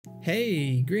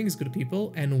Hey, greetings good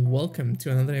people and welcome to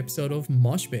another episode of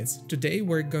Moshpits. Today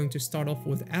we're going to start off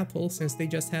with Apple since they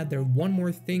just had their One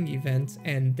More Thing event,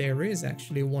 and there is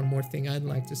actually one more thing I'd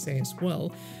like to say as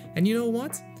well. And you know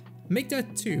what? Make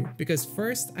that two, because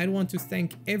first I'd want to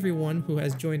thank everyone who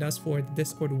has joined us for the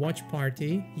Discord watch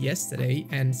party yesterday,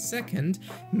 and second,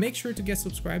 make sure to get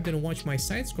subscribed and watch my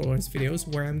side scrollers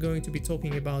videos where I'm going to be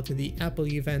talking about the Apple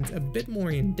event a bit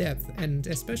more in depth and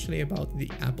especially about the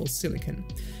Apple Silicon.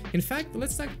 In fact,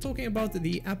 let's start talking about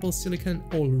the Apple Silicon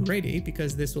already,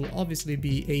 because this will obviously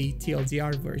be a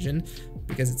TLDR version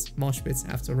because it's Moshpits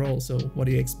after all, so what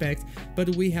do you expect? But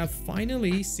we have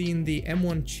finally seen the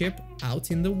M1 chip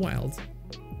out in the wild.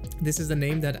 This is the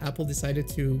name that Apple decided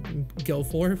to go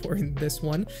for this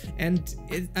one, and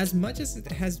as much as it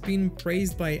has been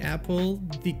praised by Apple,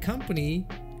 the company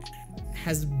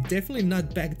has definitely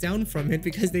not backed down from it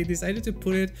because they decided to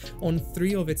put it on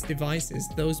 3 of its devices,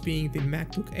 those being the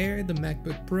MacBook Air, the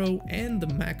MacBook Pro, and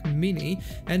the Mac Mini.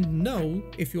 And no,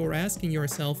 if you're asking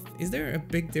yourself, is there a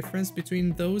big difference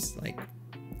between those? Like,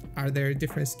 are there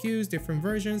different SKUs, different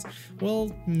versions?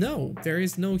 Well, no, there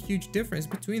is no huge difference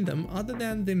between them other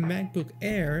than the MacBook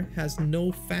Air has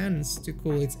no fans to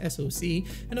cool its SoC,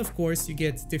 and of course you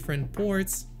get different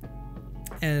ports,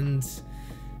 and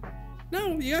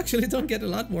no, you actually don't get a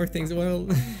lot more things. Well,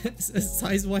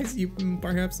 size-wise, you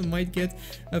perhaps might get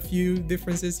a few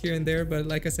differences here and there, but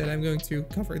like I said, I'm going to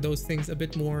cover those things a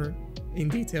bit more in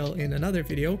detail in another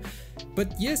video.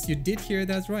 But yes, you did hear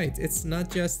that right. It's not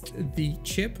just the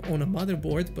chip on a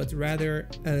motherboard, but rather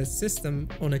a system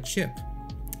on a chip.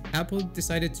 Apple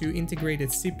decided to integrate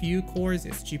its CPU cores,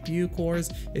 its GPU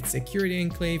cores, its security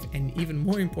enclave, and even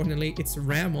more importantly, its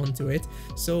RAM onto it.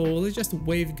 So let's just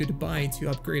wave goodbye to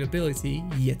upgradability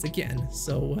yet again.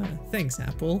 So thanks,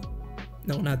 Apple.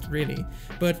 No, not really.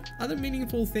 But other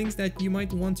meaningful things that you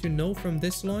might want to know from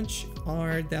this launch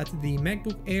are that the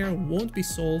MacBook Air won't be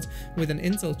sold with an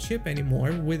Intel chip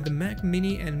anymore, with the Mac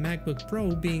Mini and MacBook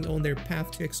Pro being on their path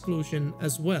to exclusion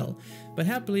as well. But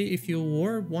happily, if you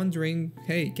were wondering,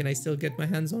 hey, can I still get my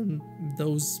hands on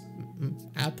those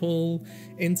Apple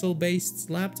Intel-based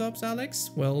laptops, Alex?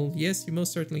 Well, yes, you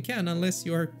most certainly can, unless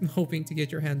you're hoping to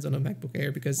get your hands on a MacBook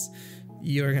Air, because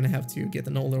you're gonna have to get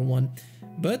an older one.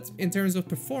 But in terms of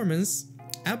performance,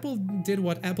 Apple did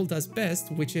what Apple does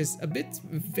best, which is a bit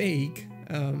vague,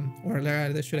 or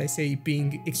rather should I say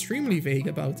being extremely vague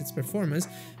about its performance.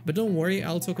 But don't worry,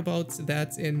 I'll talk about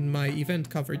that in my event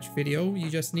coverage video. You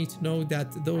just need to know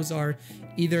that those are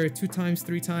either 2 times,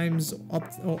 3 times, up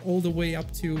all the way up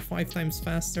to 5 times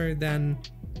faster than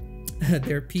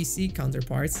their PC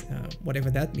counterparts,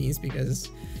 whatever that means, because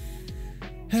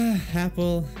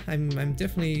Apple, I'm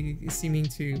definitely seeming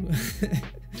to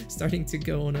starting to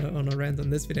go on a rant on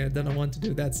this video. I don't want to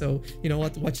do that, so you know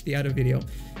what, watch the other video.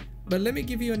 But let me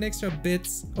give you an extra bit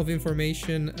of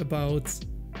information about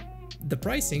the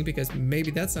pricing, because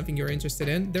maybe that's something you're interested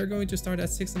in. They're going to start at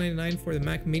 $699 for the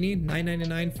Mac Mini,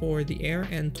 $999 for the Air,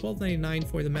 and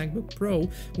 $1299 for the MacBook Pro,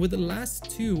 with the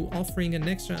last 2 offering an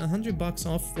extra $100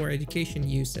 off for education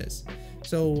uses.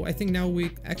 So I think now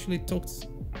we actually talked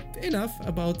enough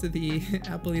about the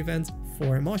Apple event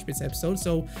for a Moshpits episode,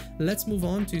 so let's move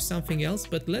on to something else.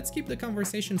 But let's keep the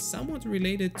conversation somewhat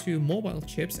related to mobile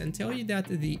chips and tell you that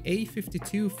the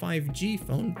A52 5G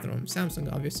phone from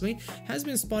Samsung obviously has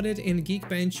been spotted in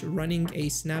Geekbench running a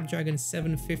Snapdragon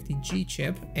 750G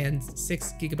chip and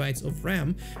 6 GB of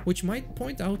RAM, which might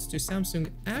point out to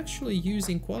Samsung actually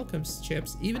using Qualcomm's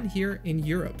chips even here in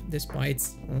Europe, despite,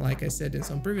 like I said in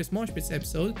some previous Moshpits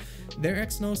episode, their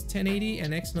Exynos 1080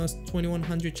 and Exynos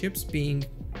 2100 chips being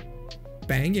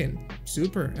banging,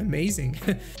 super amazing.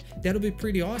 That'll be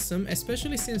pretty awesome,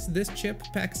 especially since this chip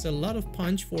packs a lot of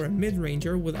punch for a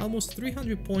mid-ranger with almost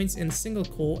 300 points in single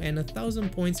core and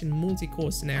 1000 points in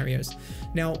multi-core scenarios.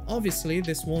 Now obviously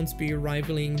this won't be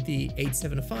rivaling the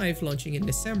 875 launching in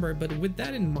December, but with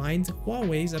that in mind,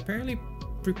 Huawei is apparently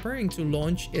preparing to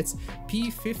launch its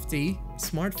P50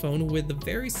 smartphone with the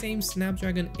very same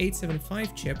Snapdragon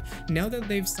 875 chip, now that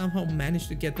they've somehow managed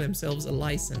to get themselves a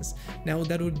license. Now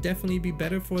that would definitely be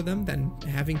better for them than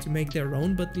having to make their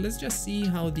own, but let's just see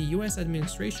how the US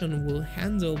administration will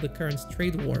handle the current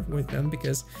trade war with them,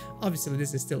 because obviously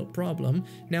this is still a problem.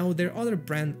 Now their other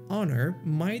brand, Honor,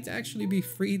 might actually be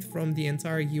freed from the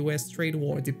entire US trade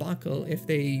war debacle if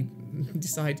they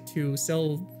decide to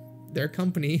sell their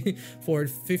company for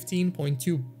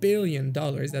 $15.2 billion.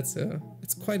 That's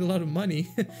quite a lot of money,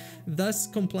 thus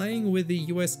complying with the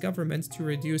US government to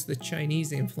reduce the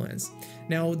Chinese influence.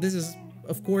 Now, this is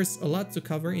of course, a lot to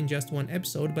cover in just one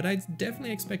episode, but I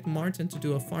definitely expect Martin to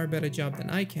do a far better job than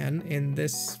I can in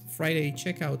this Friday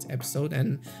checkout episode.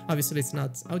 And obviously it's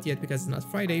not out yet because it's not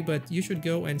Friday, but you should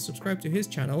go and subscribe to his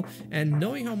channel. And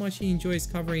knowing how much he enjoys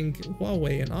covering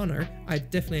Huawei and Honor, I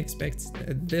definitely expect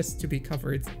this to be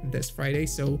covered this Friday.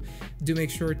 So do make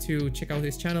sure to check out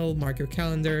his channel, mark your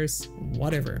calendars,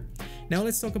 whatever. Now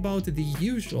let's talk about the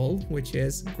usual, which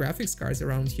is graphics cards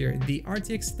around here. The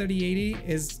RTX 3080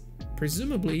 is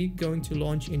presumably going to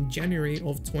launch in January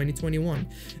of 2021.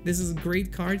 This is a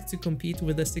great card to compete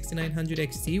with the 6900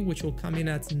 XT, which will come in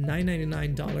at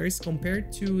 $999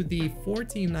 compared to the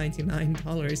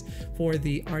 $1,499 for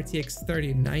the RTX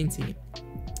 3090.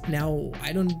 Now,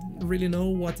 I don't really know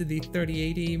what the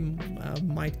 3080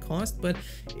 might cost, but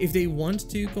if they want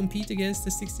to compete against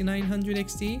the 6900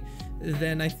 XT,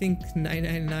 then I think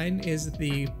 $999 is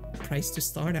the price to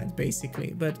start at,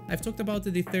 basically. But I've talked about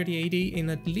the 3080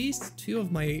 in at least 2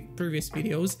 of my previous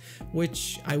videos,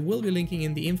 which I will be linking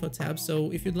in the info tab, so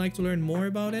if you'd like to learn more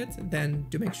about it, then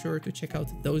do make sure to check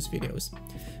out those videos.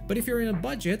 But if you're in a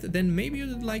budget, then maybe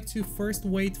you'd like to first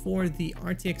wait for the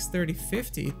RTX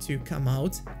 3050 to come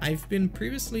out. I've been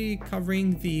previously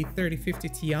covering the 3050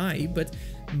 Ti, but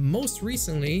most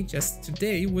recently, just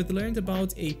today, we learned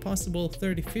about a possible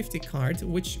 3050 card,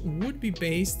 which would be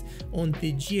based on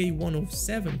the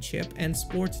GA107 chip and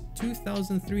sport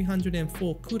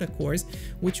 2304 CUDA cores,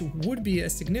 which would be a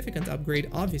significant upgrade,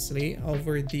 obviously,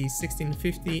 over the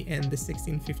 1650 and the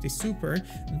 1650 Super.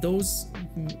 Those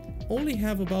only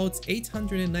have about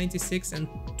 896 and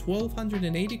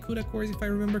 1280 CUDA cores, if I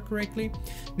remember correctly.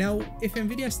 Now, if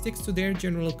NVIDIA sticks to their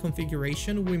general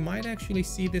configuration, we might actually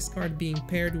see this card being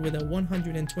paired with a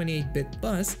 128-bit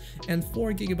bus and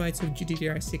 4 GB of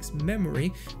GDDR6 memory,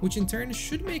 which in turn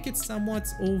should make it somewhat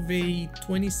of a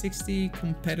 2060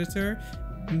 competitor,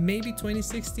 maybe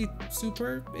 2060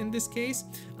 Super in this case,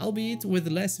 albeit with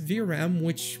less VRAM,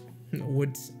 which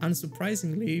would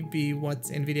unsurprisingly be what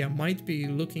NVIDIA might be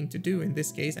looking to do in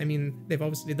this case. I mean, they've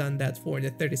obviously done that for the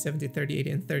 3070, 3080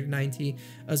 and 3090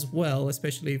 as well,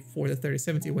 especially for the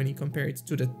 3070 when you compare it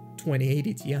to the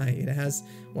 2080 Ti. It has,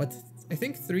 what, I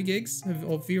think 3 gigs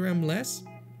of VRAM less?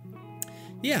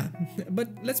 Yeah, but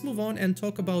let's move on and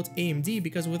talk about AMD,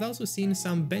 because we've also seen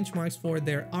some benchmarks for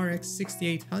their RX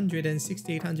 6800 and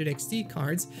 6800 XT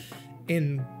cards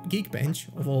in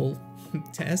Geekbench of all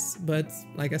tests, but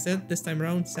like I said, this time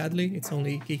around, sadly, it's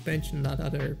only Geekbench and not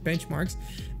other benchmarks.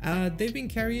 They've been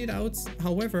carried out,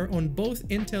 however, on both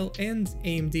Intel and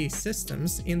AMD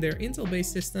systems. In their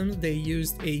Intel-based systems, they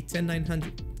used a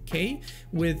 10900K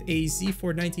with a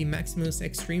Z490 Maximus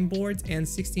Extreme board and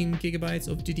 16 GB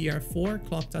of DDR4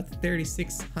 clocked at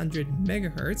 3600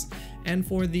 MHz. And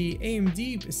for the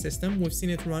AMD system, we've seen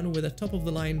it run with a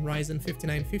top-of-the-line Ryzen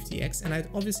 5950X, and I'd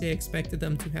obviously expected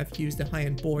them to have used a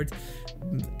high-end board,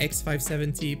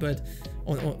 X570, but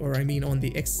on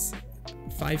the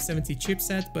X570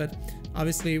 chipset, but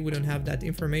obviously we don't have that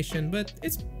information, but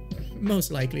it's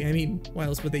most likely. I mean, why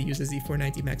else would they use a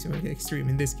Z490 Maximum Extreme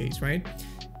in this case, right?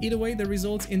 Either way, the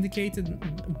results indicated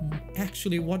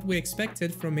actually what we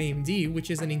expected from AMD,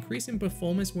 which is an increase in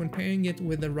performance when pairing it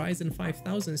with the Ryzen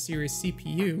 5000 series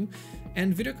CPU.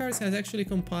 And VideoCardz has actually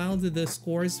compiled the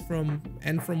scores from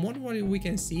what we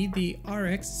can see, the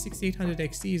RX 6800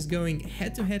 XT is going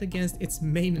head-to-head against its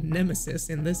main nemesis,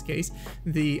 in this case,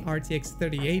 the RTX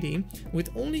 3080, with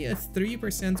only a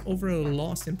 3% overall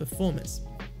loss in performance.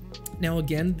 Now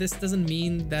again, this doesn't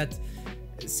mean that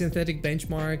synthetic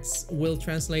benchmarks will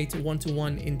translate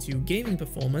one-to-one into gaming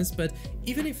performance, but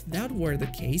even if that were the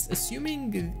case,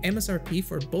 assuming MSRP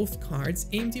for both cards,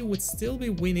 AMD would still be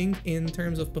winning in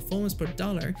terms of performance per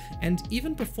dollar and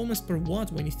even performance per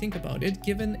watt when you think about it,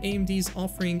 given AMD is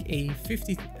offering a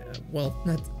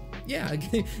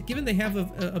given they have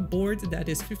a board that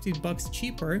is $50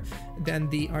 cheaper than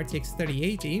the RTX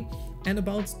 3080 and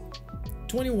about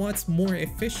 20 watts more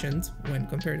efficient when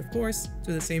compared, of course,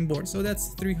 to the same board. So that's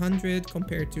 300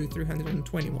 compared to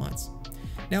 320 watts.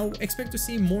 Now, expect to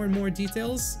see more and more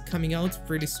details coming out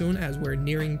pretty soon as we're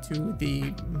nearing to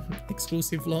the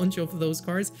exclusive launch of those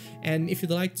cards. And if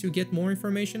you'd like to get more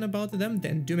information about them,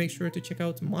 then do make sure to check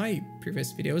out my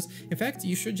previous videos. In fact,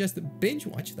 you should just binge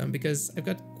watch them because I've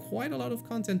got quite a lot of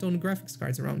content on graphics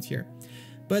cards around here.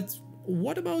 But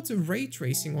what about ray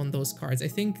tracing on those cards? I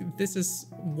think this is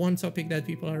one topic that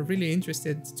people are really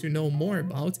interested to know more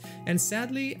about, and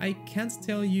sadly I can't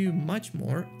tell you much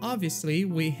more. Obviously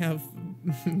we have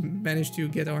managed to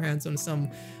get our hands on some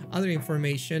other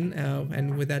information,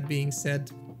 and with that being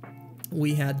said,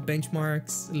 we had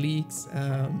benchmarks, leaks,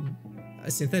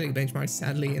 synthetic benchmarks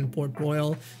sadly in Port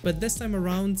Royal, but this time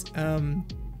around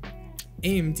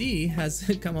AMD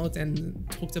has come out and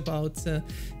talked about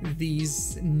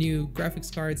these new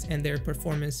graphics cards and their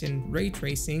performance in ray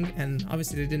tracing, and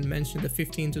obviously they didn't mention the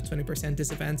 15 to 20%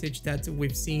 disadvantage that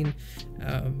we've seen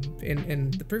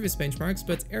in the previous benchmarks.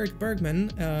 But Eric Bergman,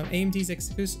 AMD's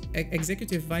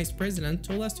executive vice president,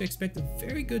 told us to expect a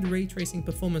very good ray tracing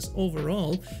performance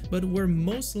overall, but we're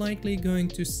most likely going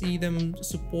to see them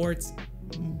support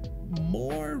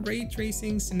more ray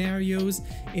tracing scenarios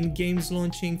in games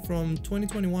launching from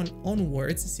 2021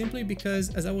 onwards, simply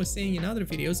because, as I was saying in other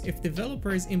videos, if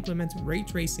developers implement ray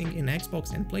tracing in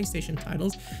Xbox and PlayStation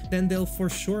titles, then they'll for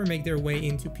sure make their way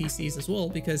into PCs as well,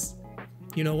 because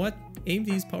you know what, AMD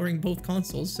is powering both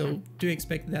consoles, so do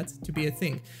expect that to be a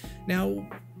thing. Now,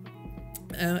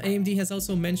 AMD has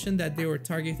also mentioned that they were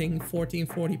targeting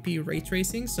 1440p ray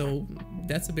tracing, so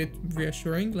that's a bit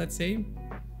reassuring, let's say.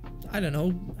 I don't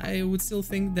know, I would still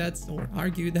think that, or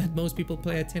argue that most people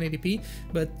play at 1080p,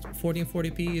 but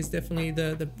 1440p is definitely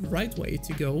the right way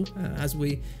to go as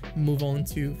we move on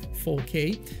to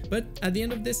 4K. But at the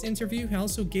end of this interview, he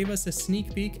also gave us a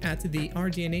sneak peek at the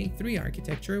RDNA 3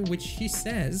 architecture, which he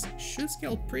says should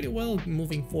scale pretty well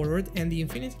moving forward, and the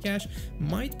Infinity Cache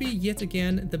might be yet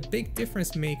again the big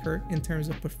difference maker in terms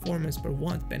of performance per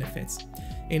watt benefits.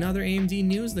 In other AMD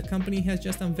news, the company has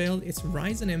just unveiled its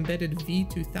Ryzen embedded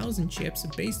V2000 chips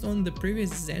based on the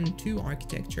previous Zen 2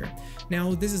 architecture.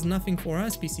 Now, this is nothing for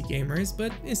us PC gamers,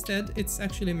 but instead it's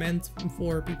actually meant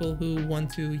for people who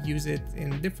want to use it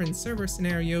in different server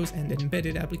scenarios and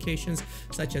embedded applications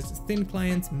such as thin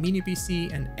client, mini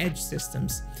PC, and edge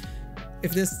systems.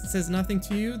 If this says nothing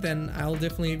to you, then I'll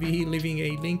definitely be leaving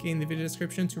a link in the video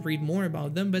description to read more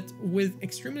about them, but with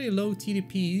extremely low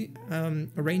TDP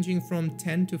ranging from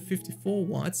 10 to 54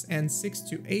 watts and 6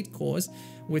 to 8 cores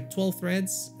with 12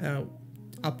 threads,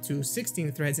 up to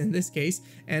 16 threads in this case,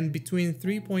 and between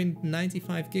 3.95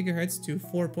 GHz to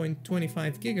 4.25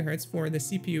 GHz for the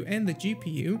CPU and the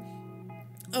GPU.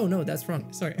 Oh no, that's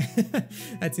wrong, sorry.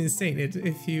 That's insane.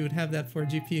 If you would have that for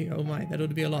GPU, oh my, that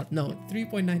would be a lot. No,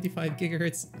 3.95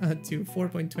 GHz to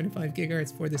 4.25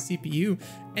 GHz for the CPU,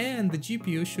 and the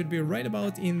GPU should be right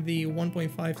about in the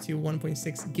 1.5 to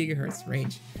 1.6 GHz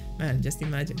range. Man, just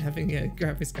imagine having a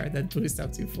graphics card that boosts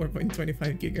up to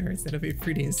 4.25 GHz, that'd be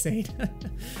pretty insane.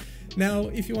 Now,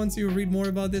 if you want to read more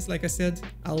about this, like I said,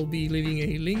 I'll be leaving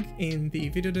a link in the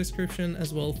video description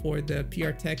as well for the PR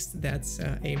text that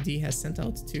AMD has sent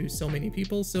out to so many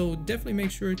people. So definitely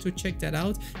make sure to check that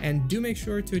out, and do make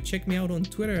sure to check me out on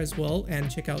Twitter as well,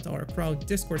 and check out our proud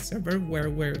Discord server where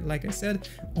we're, like I said,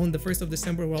 on the 1st of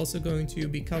December, we're also going to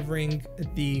be covering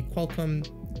the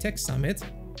Qualcomm Tech Summit.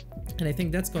 And I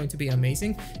think that's going to be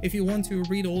amazing. If you want to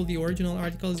read all the original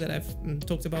articles that I've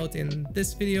talked about in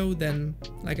this video, then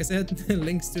like I said, the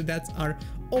links to that are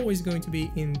always going to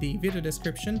be in the video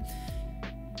description.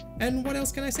 And what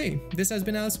else can I say? This has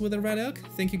been Alice with a Red Elk.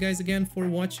 Thank you guys again for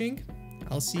watching.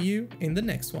 I'll see you in the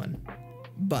next one.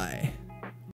 Bye.